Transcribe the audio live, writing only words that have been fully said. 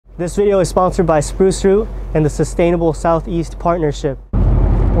This video is sponsored by Spruce Root and the Sustainable Southeast Partnership.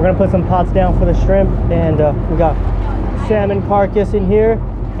 We're gonna put some pots down for the shrimp, and we got salmon carcass in here,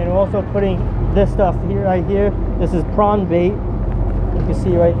 and we're also putting this stuff here, right here. This is prawn bait. You can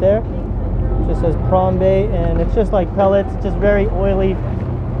see right there. It just says prawn bait, and it's just like pellets, just very oily,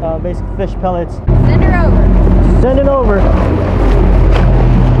 basic fish pellets. Send her over. Send it over.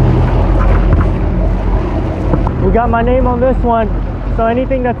 We got my name on this one, so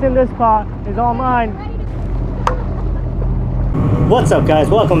anything that's in this pot is all mine. What's up, guys?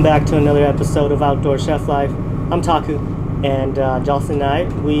 Welcome back to another episode of Outdoor Chef Life. I'm Taku, and Jocelyn and I,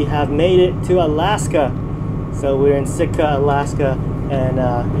 we have made it to Alaska. So we're in Sitka, Alaska, and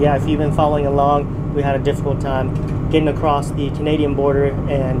yeah, if you've been following along, we had a difficult time getting across the Canadian border,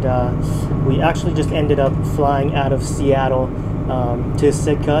 and we actually just ended up flying out of Seattle to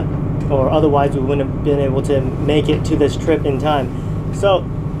Sitka, or otherwise we wouldn't have been able to make it to this trip in time. So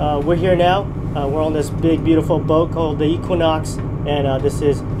we're here now. We're on this big beautiful boat called the Equinox, and this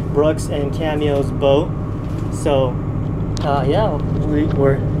is Brooks and Cameo's boat. So yeah,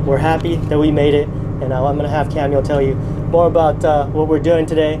 we're happy that we made it, and I'm gonna have Cameo tell you more about what we're doing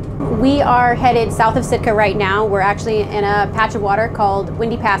today. We are headed south of Sitka right now. We're actually in a patch of water called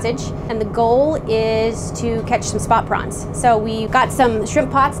Windy Passage, and the goal is to catch some spot prawns. So we've got some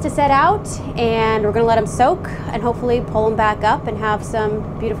shrimp pots to set out, and we're gonna let them soak and hopefully pull them back up and have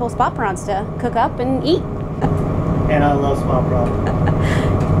some beautiful spot prawns to cook up and eat. And I love spot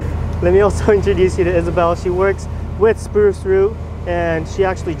prawn. Let me also introduce you to Isabel. She works with Spruce Root, and she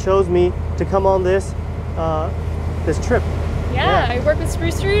actually chose me to come on this trip. Yeah, I work with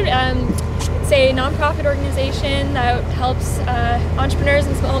Spruce Root. It's a nonprofit organization that helps entrepreneurs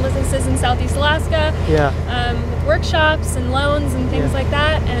and small businesses in Southeast Alaska. Yeah. With workshops and loans and things like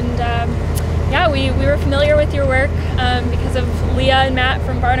that. And yeah, we were familiar with your work because of Leah and Matt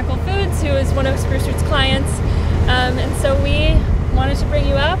from Barnacle Foods, who is one of Spruce Root's clients. And so we wanted to bring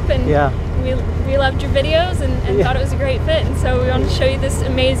you up, and we loved your videos and thought it was a great fit, and so we wanted to show you this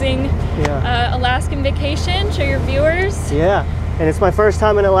amazing Alaskan vacation, show your viewers. Yeah, and it's my first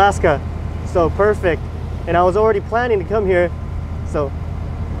time in Alaska, so perfect. And I was already planning to come here, so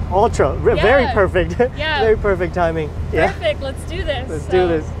very perfect. Yeah. Very perfect timing. Perfect, let's do this. Let's do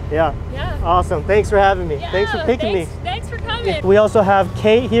this. Yeah. Awesome, thanks for having me. Thanks for picking me. Thanks for coming. We also have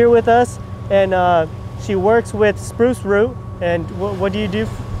Kate here with us, and she works with Spruce Root. And what do you do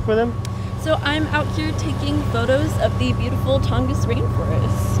for them? So I'm out here taking photos of the beautiful Tongass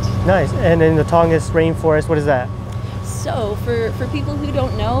rainforest. Nice. And in the Tongass rainforest, what is that? So for people who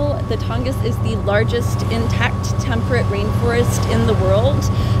don't know, the Tongass is the largest intact temperate rainforest in the world.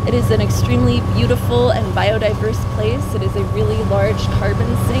 It is an extremely beautiful and biodiverse place. It is a really large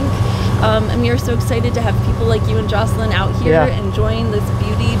carbon sink. And we are so excited to have people like you and Jocelyn out here enjoying this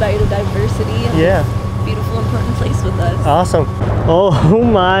beauty, biodiversity, and this beautiful, important place with us. Awesome. Oh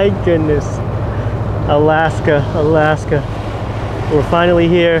my goodness. Alaska. We're finally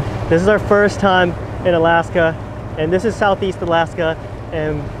here. This is our first time in Alaska, and this is Southeast Alaska,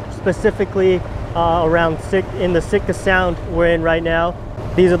 and specifically around in the Sitka Sound we're in right now.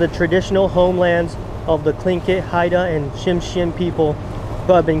 These are the traditional homelands of the Tlingit, Haida, and Tsimshian people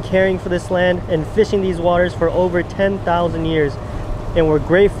who have been caring for this land and fishing these waters for over 10,000 years. And we're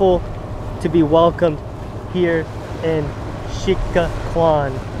grateful to be welcomed here in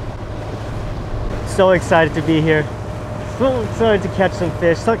Shikakwan. So excited to be here. So excited to catch some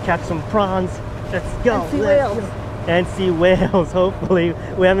fish, catch some prawns. Let's go. And see whales. And see whales, hopefully.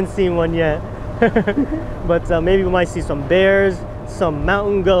 We haven't seen one yet. But maybe we might see some bears, some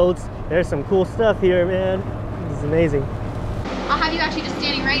mountain goats. There's some cool stuff here, man. This is amazing. I'll have you actually just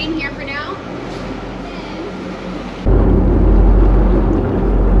standing right in here for now.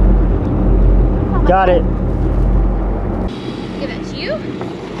 Got it. Give it to you.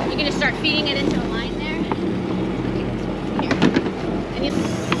 You're gonna start feeding it into a line there. Okay, here. And you.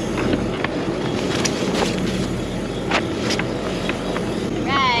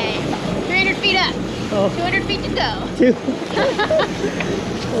 All right. 300 feet up. 200 feet to go.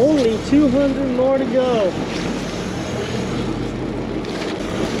 Only 200 more to go.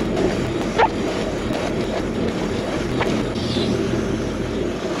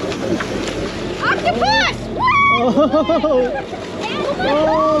 Octopus!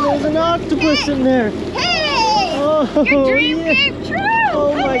 Oh, there's an octopus in there. Hey! Oh, Your dream came true!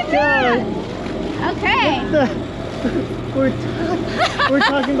 Oh my God. Okay. We're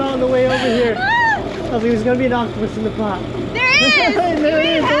talking about on the way over here. I think there's gonna be an octopus in the pot. There is! There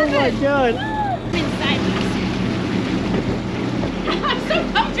is! Oh my God. I'm inside these. I'm so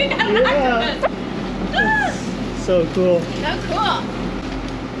pumped we got an octopus. So cool. So cool.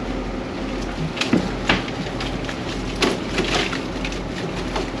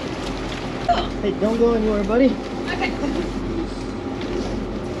 Hey, don't go anywhere, buddy. Okay.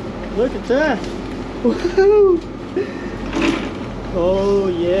 Look at that. Woohoo! Oh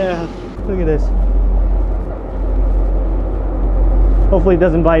yeah. Look at this. Hopefully it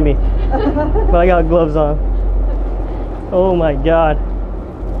doesn't bite me. But I got gloves on. Oh my god.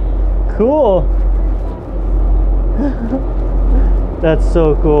 Cool. That's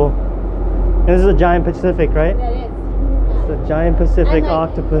so cool. And this is a giant Pacific, right? That is. It's a giant Pacific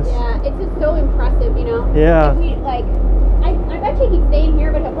octopus. Yeah, it's just so impressive, you know? Yeah. If we, like, I bet you he'd stay in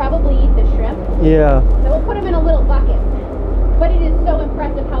here, but he'll probably eat the shrimp. Yeah. So we'll put him in a little bucket. But it is so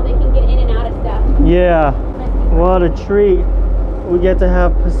impressive how they can get in and out of stuff. Yeah. What a treat. We get to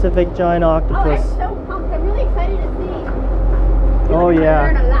have Pacific giant Oh, octopus. I'm so pumped. I'm really excited to see. Oh, We're gonna yeah.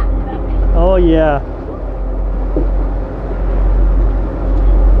 learn a lot. Oh yeah.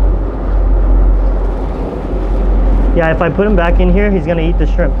 Yeah, if I put him back in here, he's gonna eat the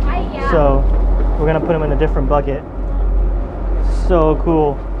shrimp. Yeah. So we're gonna put him in a different bucket. So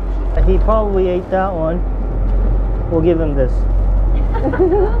cool. He probably ate that one. We'll give him this.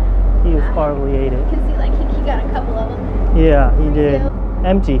 He was probably ate it. You can see, like, he got a couple of them. Yeah, he did.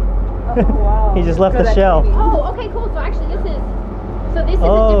 Empty. Oh, wow. He just left Good the shell. activity. Oh, okay, cool. So actually this is a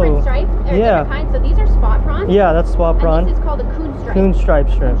Oh, different stripe, or yeah. a different kind. So these are spot prawns. Yeah, that's swap And prawn. this is called a coon stripe. Coon stripe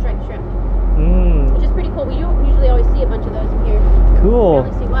shrimp. Coon stripe shrimp. Mmm. Which is pretty cool. We don't usually always see a bunch of those in here. We Cool.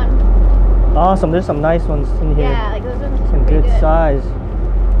 only see one. Awesome. There's some nice ones in here. Yeah, like those ones are Some pretty good size.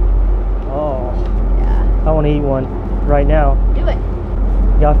 Oh, Yeah. I want to eat one right now. Do it.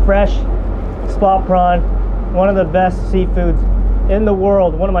 Got fresh spot prawn, one of the best seafoods in the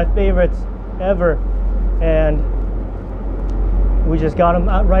world, one of my favorites ever, and we just got them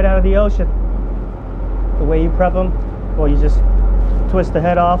right out of the ocean. The way you prep them, well, you just twist the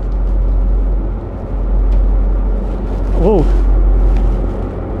head off. Ooh,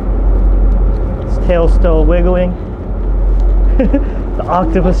 its tail's still wiggling. The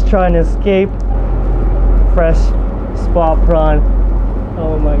octopus trying to escape. Fresh spot prawn.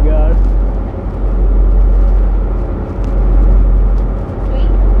 Oh my god. Sweet.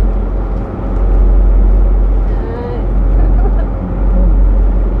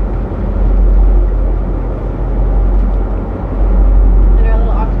 And our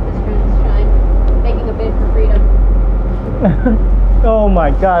little octopus friends shine, making a bid for freedom. Oh my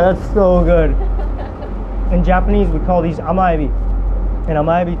god, that's so good. In Japanese, we call these amaibi, and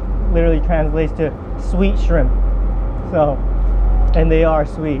amaibi literally translates to sweet shrimp. So, and they are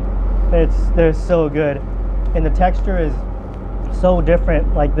sweet. They're so good, and the texture is so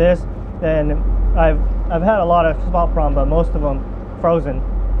different like this. Than I've had a lot of spot prawn, but most of them frozen.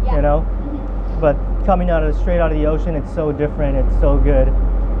 Yeah. You know, but coming straight out of the ocean, it's so different. It's so good.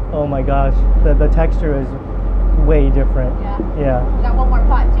 Oh my gosh, the texture is way different. Yeah. Yeah. We got one more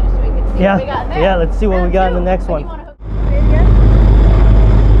pot too, so we can see what we got in there. Yeah, let's see what we got in the next What one. do you want to hook right here?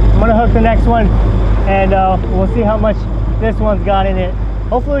 I'm gonna hook the next one, and we'll see how much this one's got in it.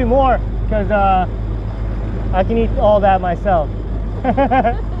 Hopefully more, because I can eat all that myself.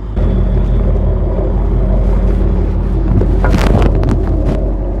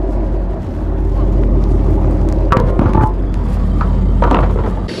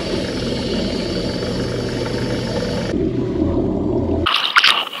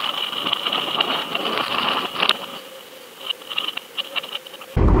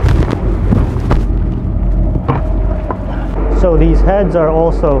 So these heads are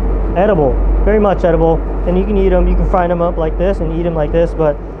also edible, very much edible, and you can eat them. You can fry them up like this and eat them like this,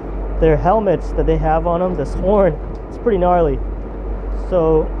 but their helmets that they have on them, this horn, it's pretty gnarly.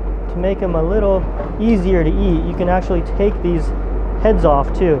 So to make them a little easier to eat, you can actually take these heads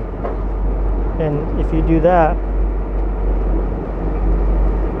off too. And if you do that,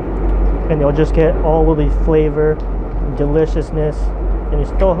 and you'll just get all of the flavor and deliciousness, and you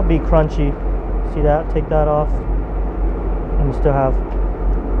still be crunchy. See that? Take that off. And you still have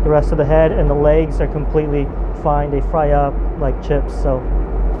the rest of the head, and the legs are completely fine. They fry up like chips. So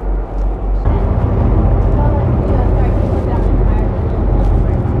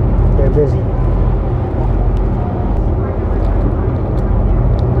they're busy.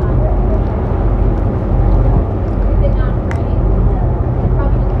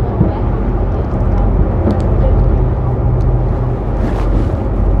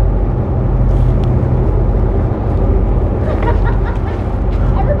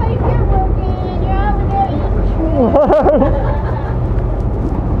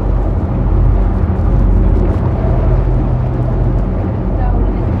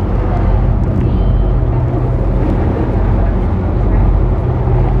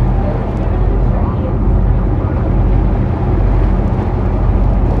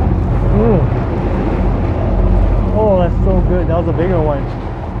 the bigger ones,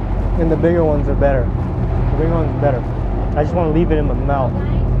 and the bigger ones are better. The bigger ones are better. I just want to leave it in my mouth.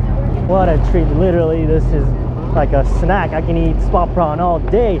 What a treat. Literally, this is like a snack. I can eat spot prawn all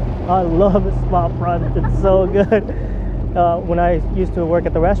day. I love spot prawn. It's so good. When I used to work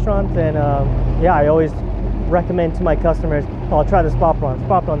at the restaurant, and yeah, I always recommend to my customers, oh, try the spot prawn.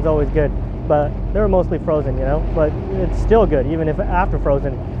 Spot prawn's always good, but they're mostly frozen, you know, but it's still good even if after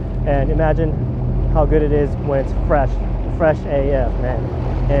frozen. And imagine how good it is when it's fresh AF, man.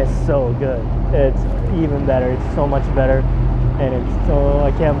 And it's so good. It's even better. It's so much better, and it's so,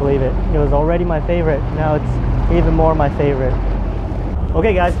 I can't believe it. It was already my favorite. Now it's even more my favorite.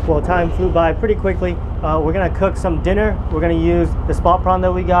 Okay guys, well, time flew by pretty quickly. We're gonna cook some dinner. We're gonna use the spot prawn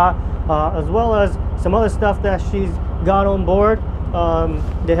that we got, as well as some other stuff that she's got on board.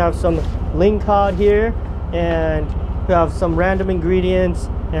 They have some ling cod here, and we have some random ingredients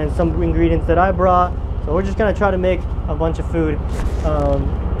and some ingredients that I brought. So we're just gonna try to make a bunch of food.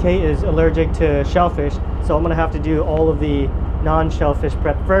 Kate is allergic to shellfish, so I'm gonna have to do all of the non-shellfish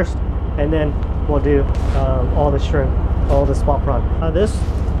prep first, and then we'll do all the shrimp, all the spot prawn.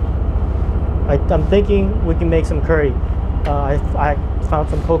 I'm thinking we can make some curry. I found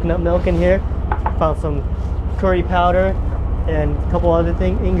some coconut milk in here, found some curry powder, and a couple other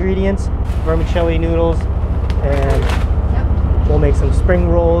ingredients, vermicelli noodles, and we'll make some spring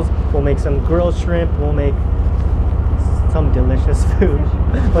rolls, we'll make some grilled shrimp, we'll make some delicious food.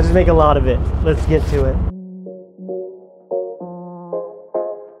 We'll just make a lot of it. Let's get to it.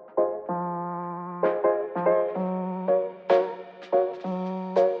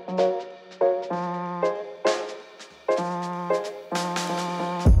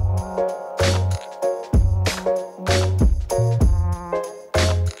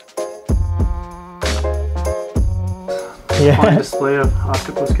 Yeah. Fine display of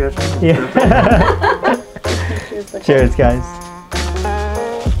octopus catching. Yeah. Cheers, guys.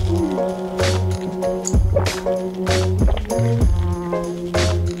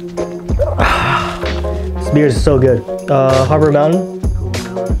 This beer is so good. Harbor Mountain.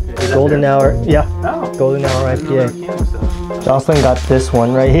 Golden Hour. Yeah. Oh. Golden Hour IPA. Jocelyn got this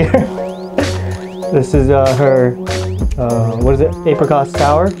one right here. This is her, what is it? Apricot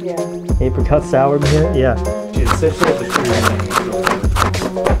sour? Yeah. Apricot sour beer? Yeah. It's such a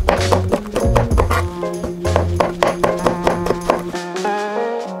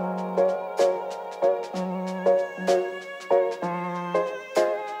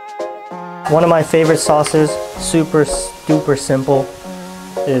One of my favorite sauces, super simple,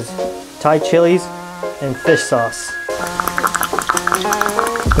 is Thai chilies and fish sauce.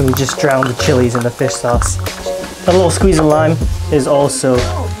 And you just drown the chilies in the fish sauce. A little squeeze of lime is also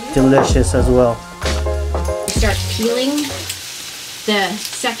delicious as well. Start peeling the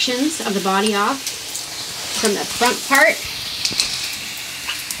sections of the body off from the front part,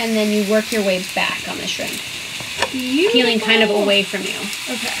 and then you work your way back on the shrimp. Beautiful. Peeling kind of away from you.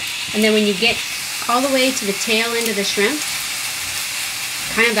 Okay. And then when you get all the way to the tail end of the shrimp,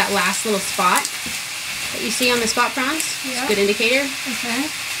 kind of that last little spot that you see on the spot prawns, it's a good indicator. Okay.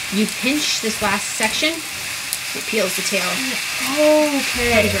 You pinch this last section, it peels the tail.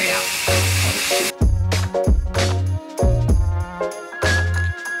 Okay. Comes right out.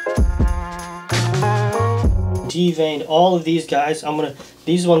 Deveined all of these guys.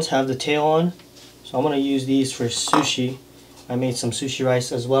 These ones have the tail on, so I'm gonna use these for sushi. I made some sushi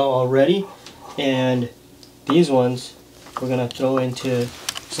rice as well already, and these ones we're gonna throw into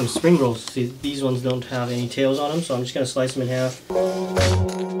some spring rolls. See, these ones don't have any tails on them, so I'm just gonna slice them in half.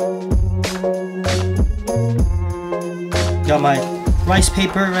 Got my rice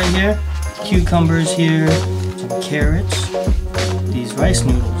paper right here, cucumbers here, some carrots, these rice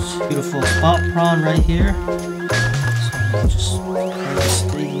noodles, beautiful spot prawn right here. So I'll just harvest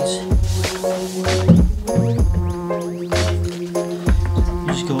these.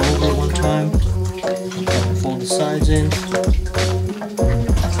 Just go over one time, fold the sides in, kind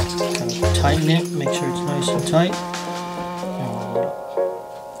of tighten it, make sure it's nice and tight.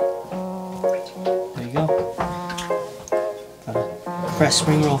 There you go. Got a fresh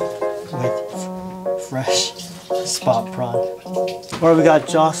spring roll with fresh spot prawn. Or we got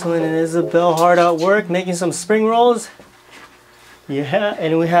Jocelyn and Isabel hard at work making some spring rolls. Yeah,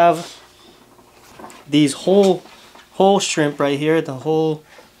 and we have these whole shrimp right here, the whole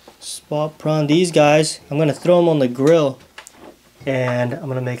spot prawn. These guys, I'm gonna throw them on the grill, and I'm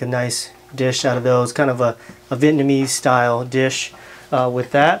gonna make a nice dish out of those, kind of a Vietnamese style dish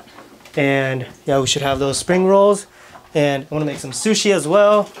with that. And yeah, we should have those spring rolls, and I'm gonna make some sushi as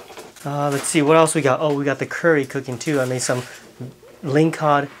well. Let's see what else we got. Oh, we got the curry cooking too. I made some ling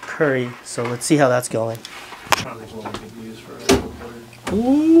cod curry, so let's see how that's going. Probably what we could use for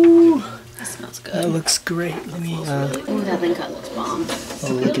Ooh, That smells good. that looks great. Let me. Ooh, that thing cut looks bomb.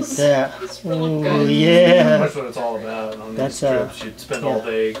 Oh, look at that. Oh, yeah. That's what it's all about. On That's, these trips, you'd spend all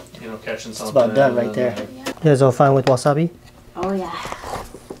day, you know, catching something. It's about done right there. You guys all fine with wasabi? Oh yeah.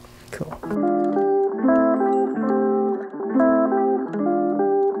 Cool.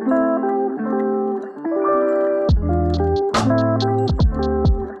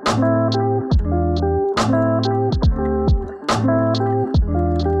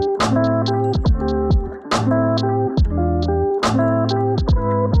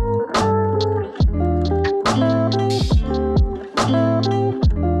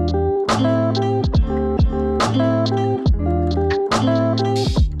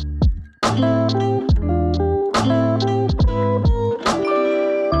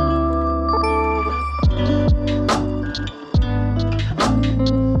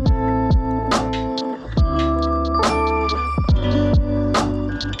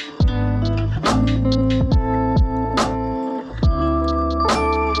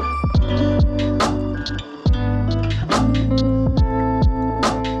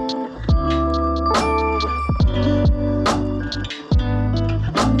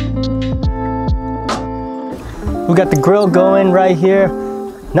 We got the grill going right here.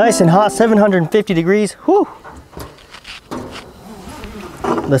 Nice and hot, 750 degrees. Whew.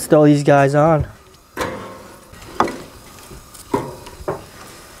 Let's throw these guys on.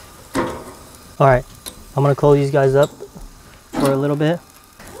 All right, I'm gonna close these guys up for a little bit.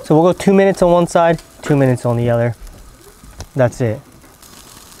 So we'll go 2 minutes on one side, 2 minutes on the other. That's it.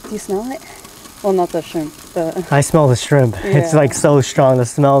 Do you smell it? Well, not the shrimp, but... I smell the shrimp. It's Yeah. like so strong. The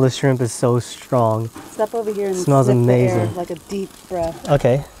smell of the shrimp is so strong. Step over here and Smells sniff the air, amazing. like a deep breath.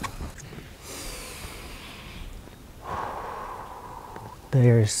 Okay. The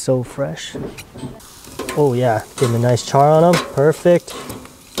air is so fresh. Oh yeah, getting a nice char on them. Perfect.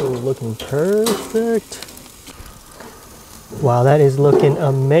 Oh, looking perfect. Wow, that is looking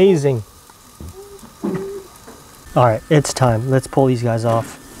amazing. All right, it's time. Let's pull these guys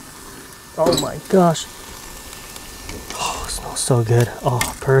off. Oh my gosh. Oh, it smells so good. Oh,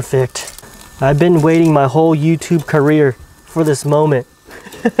 perfect. I've been waiting my whole YouTube career for this moment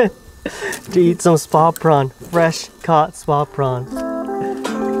to eat some spot prawn, fresh caught spot prawn.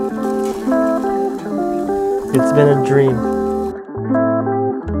 It's been a dream.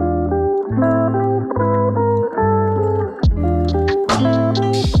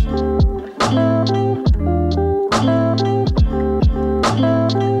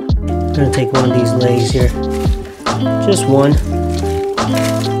 I'm gonna take one of these legs here. Just one.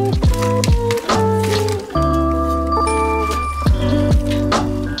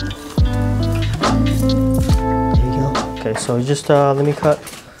 There you go. Okay, so just let me cut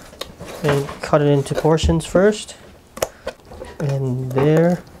it into portions first. And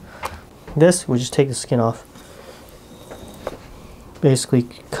there. This, we just take the skin off. Basically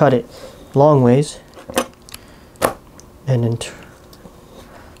cut it long ways. And then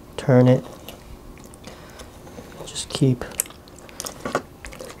turn it. Just keep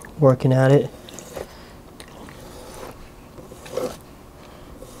working at it.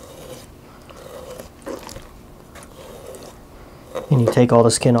 And you take all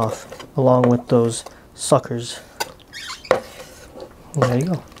the skin off along with those suckers. And there you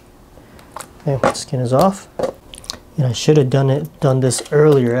go. And the skin is off. And I should have done this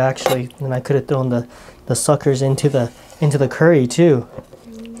earlier actually. And I could have thrown the suckers into the curry too.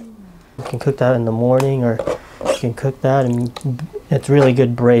 You can cook that in the morning, or you can cook that and it's really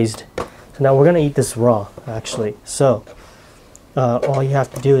good braised. So now we're gonna eat this raw actually. So all you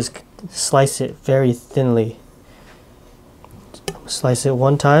have to do is slice it very thinly. Slice it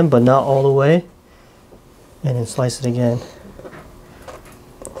one time, but not all the way. And then slice it again.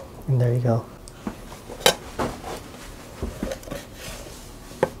 And there you go.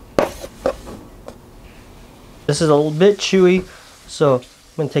 This is a little bit chewy, so I'm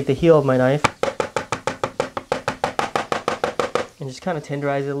going to take the heel of my knife and just kind of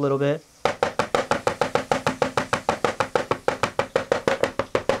tenderize it a little bit.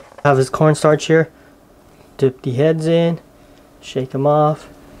 I have this cornstarch here. Dip the heads in, shake them off,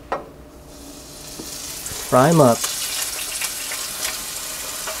 fry them up.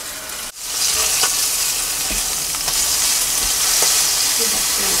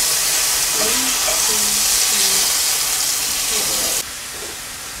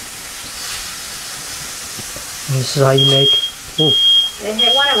 And this is how you make. Ooh. They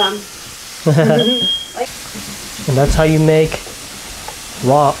hit one of them. And that's how you make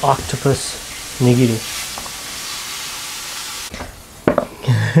raw octopus nigiri.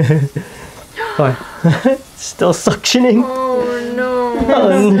 Alright. Still suctioning. Oh no.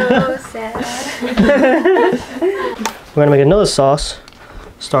 So sad. We're gonna make another sauce.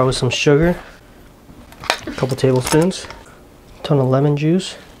 Start with some sugar, a couple tablespoons, a ton of lemon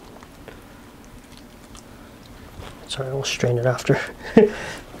juice. Sorry, we'll strain it after.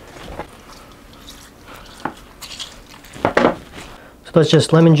 So that's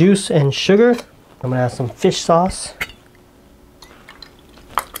just lemon juice and sugar. I'm gonna add some fish sauce.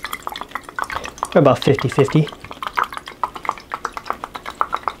 About 50-50.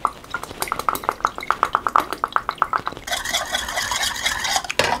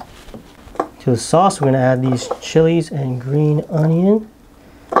 To the sauce, we're going to add these chilies and green onion.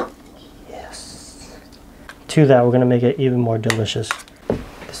 Yes. To that, we're going to make it even more delicious.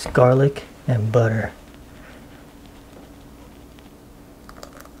 This garlic and butter.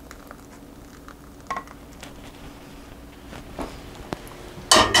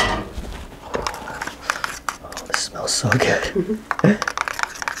 Oh, this smells so good.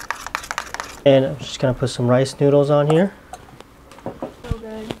 And I'm just going to put some rice noodles on here.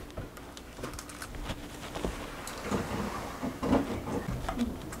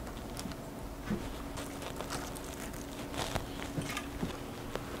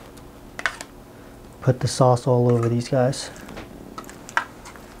 Put the sauce all over these guys.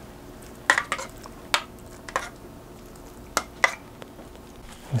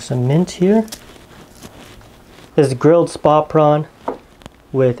 There's some mint here. This is grilled spot prawn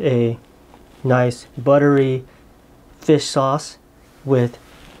with a nice buttery fish sauce with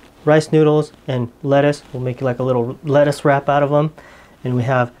rice noodles and lettuce. We'll make like a little lettuce wrap out of them. And we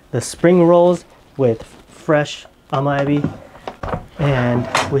have the spring rolls with fresh amaebi. And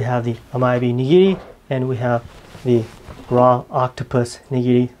we have the amaebi nigiri. And we have the raw octopus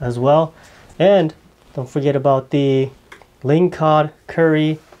nigiri as well. And don't forget about the ling cod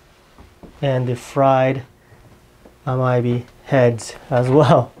curry and the fried amaebi heads as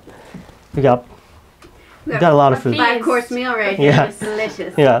well. We got a lot of food. 5-course meal right here. Yeah. It's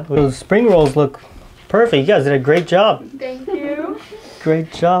delicious. Yeah, those spring rolls look perfect. You guys did a great job. Thank you.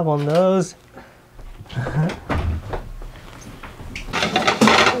 Great job on those.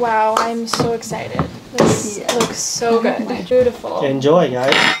 Wow, I'm so excited. This looks so good. Beautiful. Enjoy,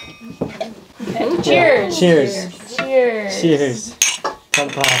 guys. Okay. Cheers. Cheers. Cheers. Cheers.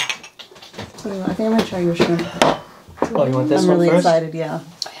 Kanpai. I think I'm gonna try your shrimp. Oh, you want this I'm one really first? excited, yeah.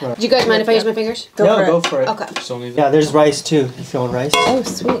 Do you guys mind if I use my fingers? Go for it. Okay. Yeah, there's rice too, if you want rice. Oh,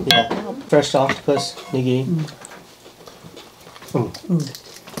 sweet. Yeah. Fresh octopus, nigiri.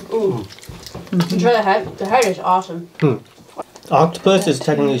 Try the head. The head is awesome. Octopus is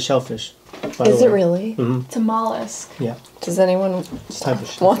technically shellfish. Is it really? Mm-hmm. It's a mollusk. Yeah. Does anyone It's type of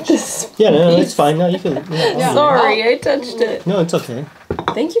shellfish. want this? Yeah, no, it's fine. No, you can. Yeah. Sorry, I touched it. No, it's okay.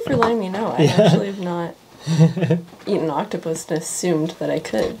 Thank you for letting me know. I Yeah. actually have not eaten octopus and assumed that I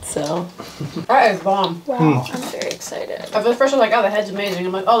could, so. That is bomb. Wow, I'm very excited. At first I was like, oh, the head's amazing.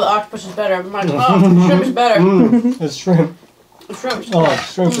 I'm like, oh, the octopus is better. I'm like, oh, shrimp is better. It's shrimp. The shrimp's Oh,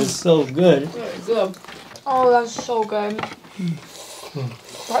 shrimp is so good. very good. Oh, that's so good.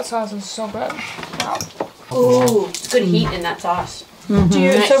 That sauce is so good. Wow. Ooh, good heat in that sauce. Do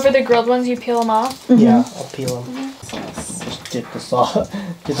you, so for the grilled ones, you peel them off? Yeah, I'll peel them. Just dip the sauce.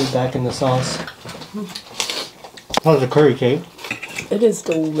 Dip it back in the sauce. How's the curry, Kate? It is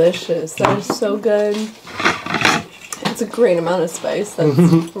delicious. That is so good. It's a great amount of spice. That's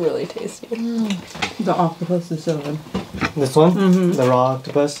really tasty. The octopus is so good. This one? The raw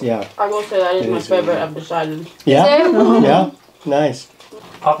octopus? Yeah. I will say that is It my is favorite really I've decided. Yeah? Yeah? Nice.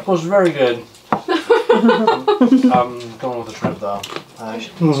 Octopus is very good. I'm going with the shrimp though.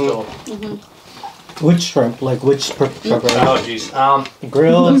 Still. Which shrimp? Like which preparation? Oh jeez.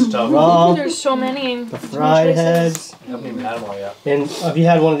 Grilled, That's tough. raw, There's so many. the fried heads. I haven't even had them all yet. And have you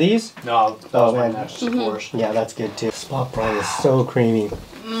had one of these? No, that was my man. next course. Yeah, that's good too. Spot prawn is so creamy.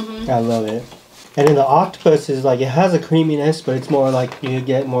 I love it. And then the octopus is like, it has a creaminess, but it's more like you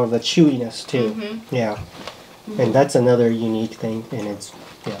get more of the chewiness too. Yeah. And that's another unique thing, and it's,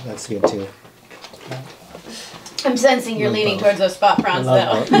 yeah, that's good too. I'm sensing you're leaning towards those spot I prawns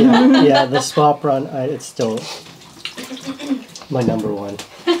love though. it. Yeah, yeah, the spot prawn, it's still my number one.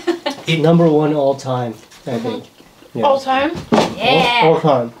 Number one all time, I think. Yeah. All time? Yeah. All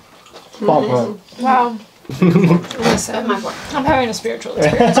time. Spot prawn. Wow. Listen, My fork. I'm having a spiritual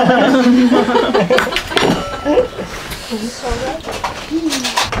experience.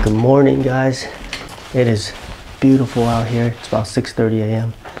 Good morning, guys. It is beautiful out here. It's about 6:30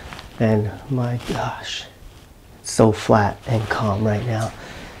 a.m. and my gosh, it's so flat and calm right now.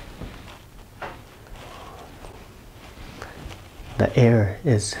 The air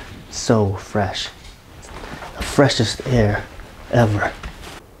is so fresh. The freshest air ever.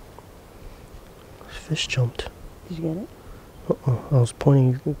 Fish jumped. Did you get it? I was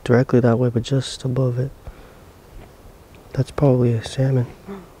pointing directly that way, but just above it. That's probably a salmon.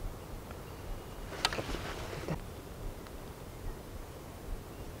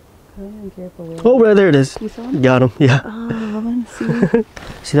 Oh, right there it is. You saw him? Got him, yeah. Oh, I want to see.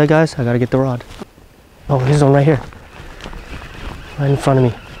 See that, guys? I gotta get the rod. Oh, here's one right here. Right in front of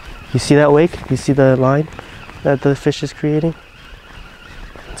me. You see that wake? You see the line that the fish is creating?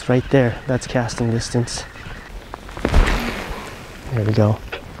 It's right there. That's casting distance. There we go.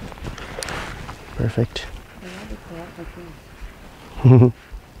 Perfect.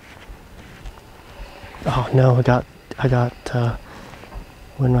 Oh no, I got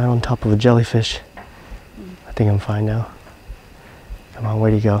went right on top of a jellyfish. I think I'm fine now. Come on,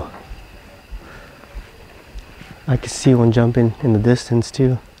 where'd he go? I can see one jumping in the distance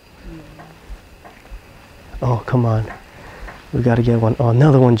too. Oh, come on. We gotta get one. Oh,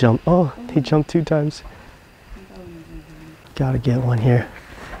 another one jumped. Oh, he jumped 2 times. Gotta get one here.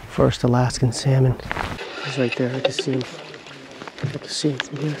 First Alaskan salmon. He's right there. I can see him. I can see him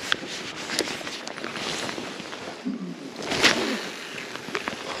from here.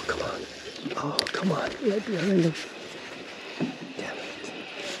 Oh, come on. Oh, come on. Right behind him. Damn it.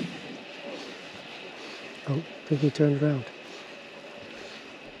 Oh, I think he turned around.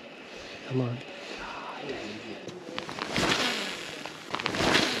 Come on.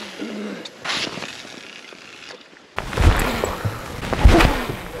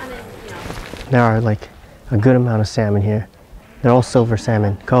 There are like a good amount of salmon here. They're all silver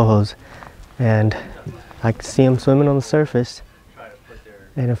salmon, cohos, and I can see them swimming on the surface.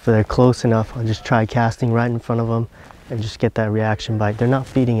 And if they're close enough, I'll just try casting right in front of them and just get that reaction bite. They're not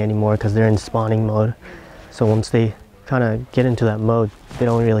feeding anymore because they're in spawning mode. So once they kind of get into that mode, they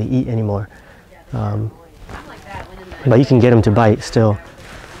don't really eat anymore. But you can get them to bite still.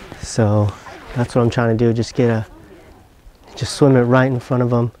 So that's what I'm trying to do. Just swim it right in front of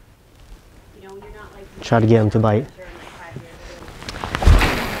them. Try to get them to bite.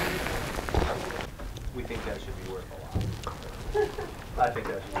 We think that should be worth a lot. I think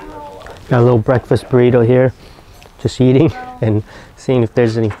that should be worth a lot. Got a little breakfast burrito here, just eating and seeing if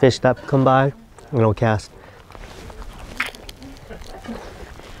there's any fish that come by, and I'll cast. I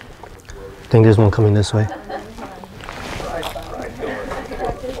think there's one coming this way.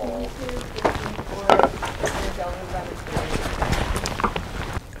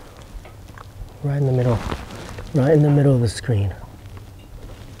 Right in the middle. Right in the middle of the screen.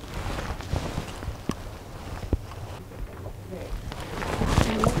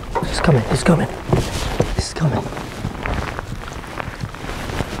 He's coming, he's coming. He's coming.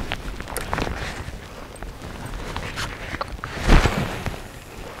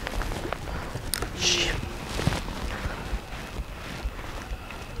 Shit.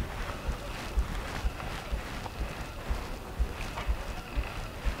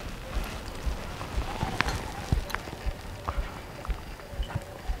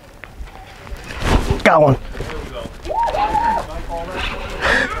 Got one.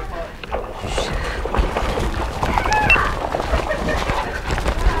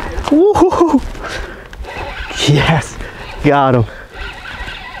 Woohoo! Yes, got him.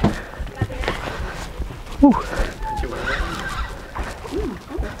 Woo.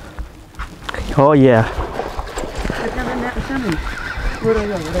 Oh yeah. I've never met a salmon. Where'd I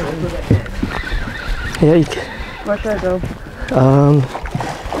go? Yeah, you can. Where'd I go?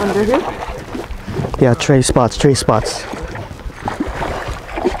 Under here? Yeah, tray spots, tray spots.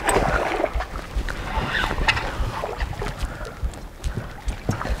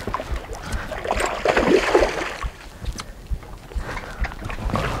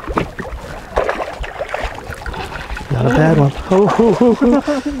 Not a bad one. Oh,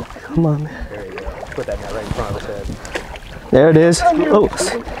 come on. There you go. Put that net right in front of his head. There it is. Oh.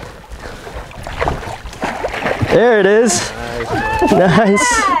 There it is. Nice.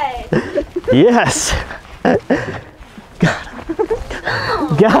 Yes.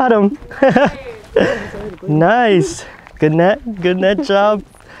 Got him. Nice. Good net job.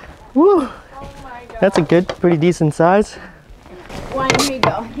 Woo. That's a good, pretty decent size. One, here you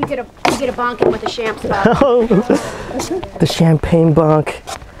go. You get a bonking with a champ spot. Oh, the champagne bonk.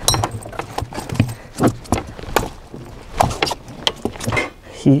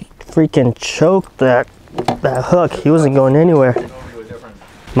 He freaking choked that hook. He wasn't going anywhere.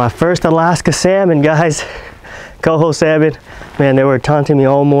 My first Alaska salmon, guys. Coho salmon. Man, they were taunting me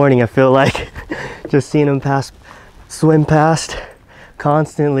all morning, I feel like. Just seeing them swim past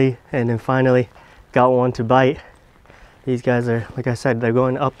constantly, and then finally got one to bite. These guys are, like I said, they're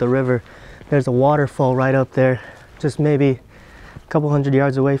going up the river. There's a waterfall right up there, just maybe couple hundred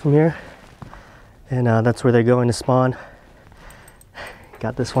yards away from here, and that's where they're going to spawn.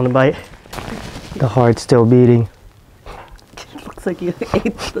 Got this one to bite. The heart's still beating. Looks like you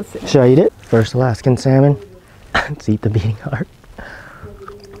ate the salmon. Should I eat it? First Alaskan salmon. Let's eat the beating heart.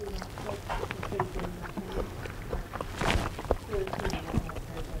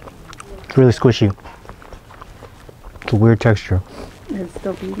 It's really squishy. It's a weird texture. It's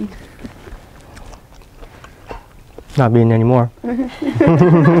still beating. Not beating anymore.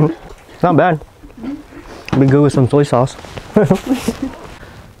 It's not bad. Be good with some soy sauce.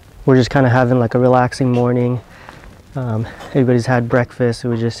 We're just kind of having like a relaxing morning. Everybody's had breakfast.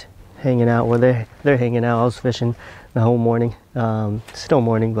 We're just hanging out. Well, they're hanging out. I was fishing the whole morning. Still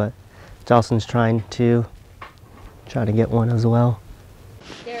morning, but Jocelyn's trying to get one as well.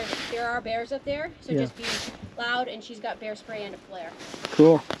 There are bears up there, so Yeah. just be loud, and she's got bear spray and a flare.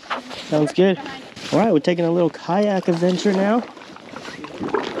 Cool. Sounds good. All right, we're taking a little kayak adventure now.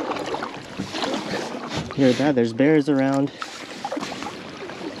 Hear that? There's bears around.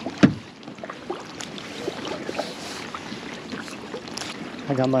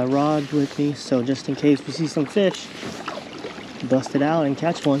 I got my rod with me, so just in case we see some fish, bust it out and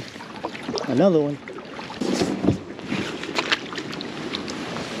catch one. Another one.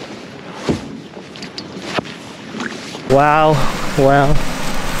 Wow, wow,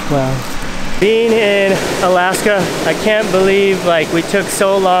 wow. Being in Alaska, I can't believe like we took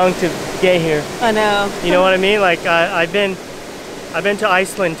so long to get here. I know. You know what I mean? Like I've been to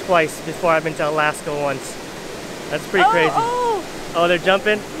Iceland twice before I've been to Alaska once. That's pretty crazy. Oh, they're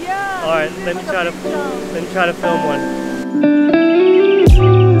jumping? Yeah. All right, let me try to film one.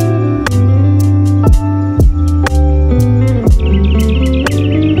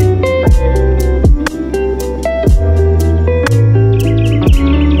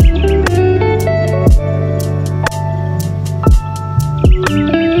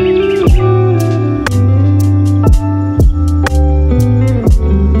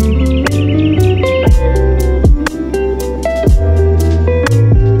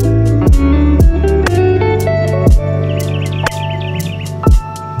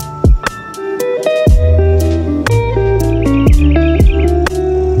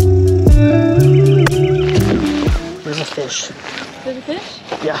 Fish. There's a fish?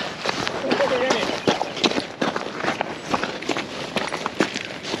 Yeah.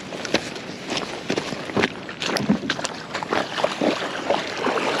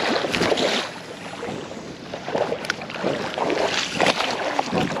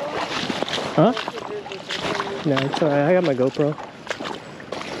 Huh? No, it's alright. I got my GoPro. I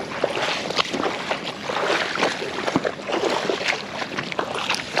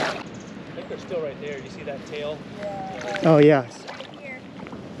think they're still right there. You see that tail? Oh yeah.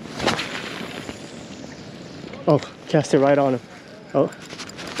 Oh, cast it right on him. Oh,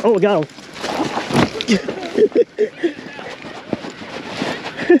 we got him.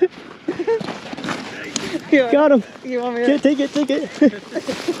 Got him. You want me to? Take it.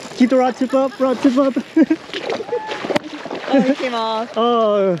 Keep the rod tip up. Oh, he came off.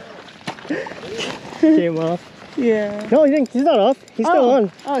 Oh, came off. Yeah. No, he's not off. He's still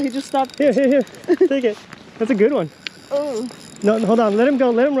on. Oh, he just stopped. Here. Take it. That's a good one. Oh. No, hold on. Let him go.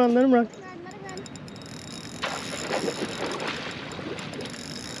 Let him run.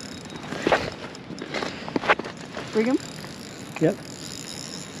 Bring him? Yep.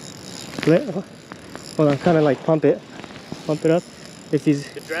 Hold on. Kind of like pump it up. If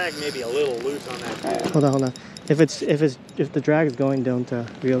the drag may be a little loose on that. Hold on. If the drag is going, don't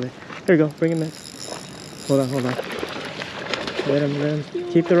reel it. Here you go. Bring him in. Hold on. Let him.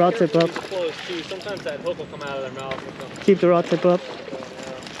 Keep the rod tip up. Close too. Sometimes that hook will come out of their mouth. Keep the rod tip up.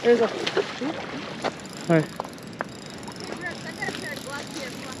 There's a. All right.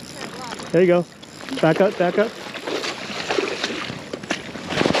 There you go. Back up.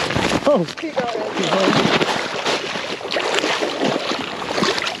 Oh. He got it.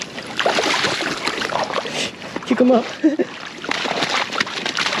 Kick him up.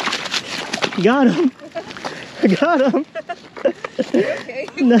 Got him. Okay.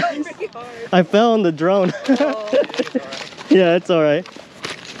 Nice. I fell on the drone. Yeah, it's all right.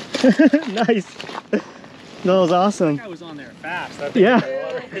 Nice. That was awesome. I was on there fast. Yeah,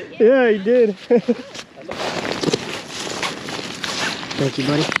 he did. Thank you,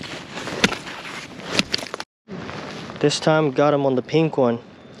 buddy. This time got him on the pink one.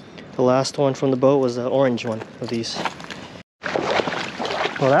 The last one from the boat was the orange one of these.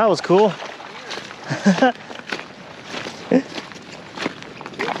 Well, that was cool.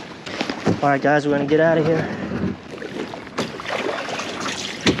 All right, guys, we're gonna get out of here.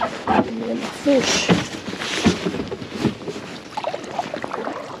 Fish.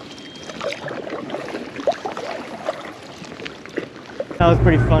 That was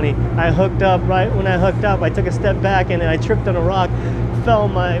pretty funny. I hooked up. Right when I hooked up, I took a step back and then I tripped on a rock, fell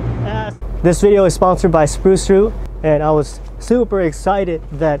on my ass. This video is sponsored by Spruce Root, and I was super excited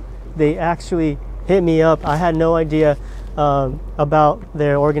that they actually hit me up. I had no idea about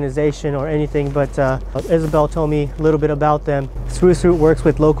their organization or anything, but Isabel told me a little bit about them. Spruce Root works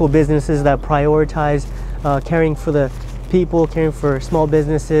with local businesses that prioritize caring for the people, caring for small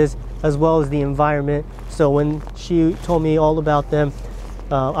businesses, as well as the environment. So when she told me all about them,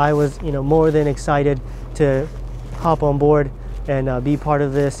 I was, more than excited to hop on board and be part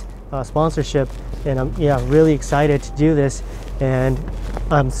of this sponsorship. And I'm really excited to do this. And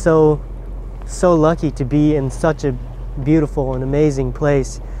I'm so lucky to be in such a beautiful and amazing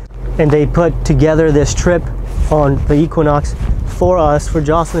place. And they put together this trip on the equinox for us, for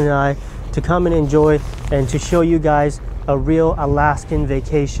Jocelyn and I, to come and enjoy and to show you guys a real Alaskan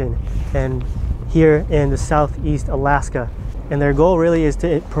vacation, and here in the Southeast Alaska. And their goal really is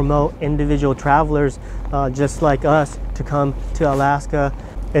to promote individual travelers just like us to come to Alaska.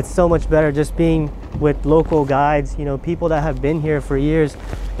 It's so much better just being with local guides, people that have been here for years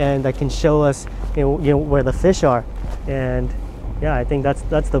and that can show us where the fish are. And yeah, I think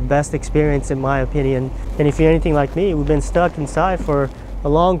that's the best experience in my opinion. And if you're anything like me, we've been stuck inside for a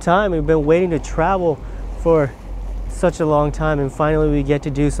long time. We've been waiting to travel for such a long time, and finally we get to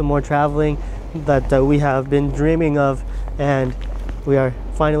do some more traveling that we have been dreaming of, and we are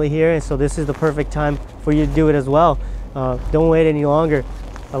finally here. And so this is the perfect time for you to do it as well. Don't wait any longer.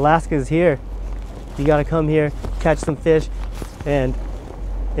 Alaska is here. You got to come here, catch some fish, and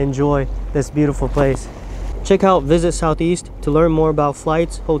enjoy this beautiful place. Check out Visit Southeast to learn more about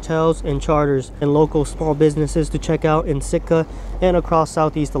flights, hotels, and charters, and local small businesses to check out in Sitka and across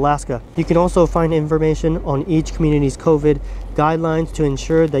Southeast Alaska. You can also find information on each community's COVID guidelines to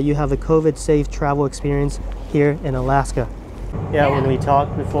ensure that you have a COVID-safe travel experience here in Alaska. Yeah, when we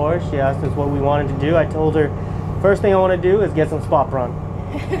talked before, she asked us what we wanted to do. I told her, first thing I want to do is get some spot prawn.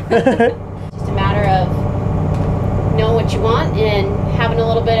 Just a matter of knowing what you want and having a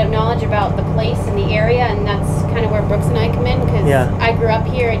little bit of knowledge about the place and the area, and that's kind of where Brooks and I come in, because I grew up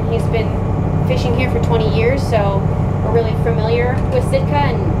here and he's been fishing here for 20 years, so we're really familiar with Sitka,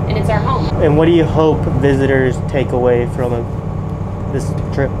 and it's our home. And what do you hope visitors take away from this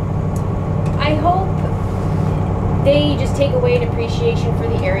trip? I hope they just take away an appreciation for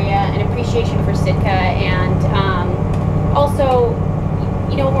the area, an appreciation for Sitka, and also,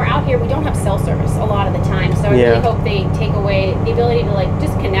 when we're out here, we don't have cell service a lot of the time, so I really hope they take away the ability to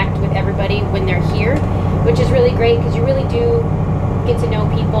just connect with everybody when they're here, which is really great, because you really do get to know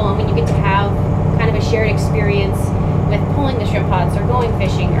people, and when you get to have kind of a shared experience with pulling the shrimp pots or going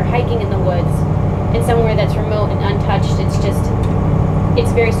fishing or hiking in the woods in somewhere that's remote and untouched,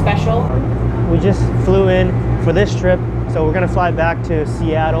 it's very special. We just flew in for this trip, so we're going to fly back to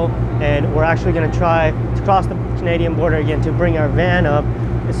Seattle, and we're actually going to try to cross the Canadian border again to bring our van up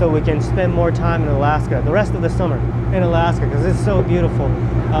so we can spend more time in Alaska, the rest of the summer in Alaska, because it's so beautiful.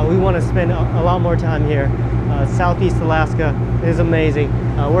 We want to spend a lot more time here. Southeast Alaska is amazing.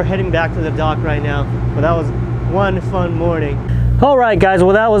 We're heading back to the dock right now, but that was one fun morning. All right, guys,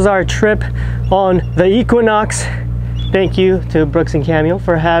 well, that was our trip on the Equinox. Thank you to Brooks and Camille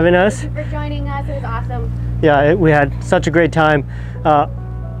for having us. Thank you for joining us. It was awesome. Yeah, we had such a great time.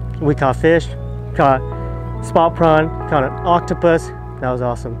 We caught fish, caught spot prawn, caught an octopus. That was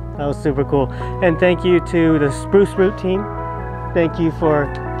awesome. That was super cool. And thank you to the Spruce Root team. Thank you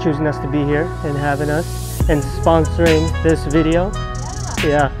for choosing us to be here and having us and sponsoring this video.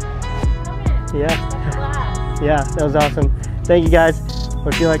 Yeah, that was awesome. Thank you, guys.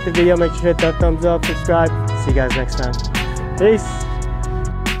 If you liked the video, make sure to hit that thumbs up, subscribe. See you guys next time. Peace.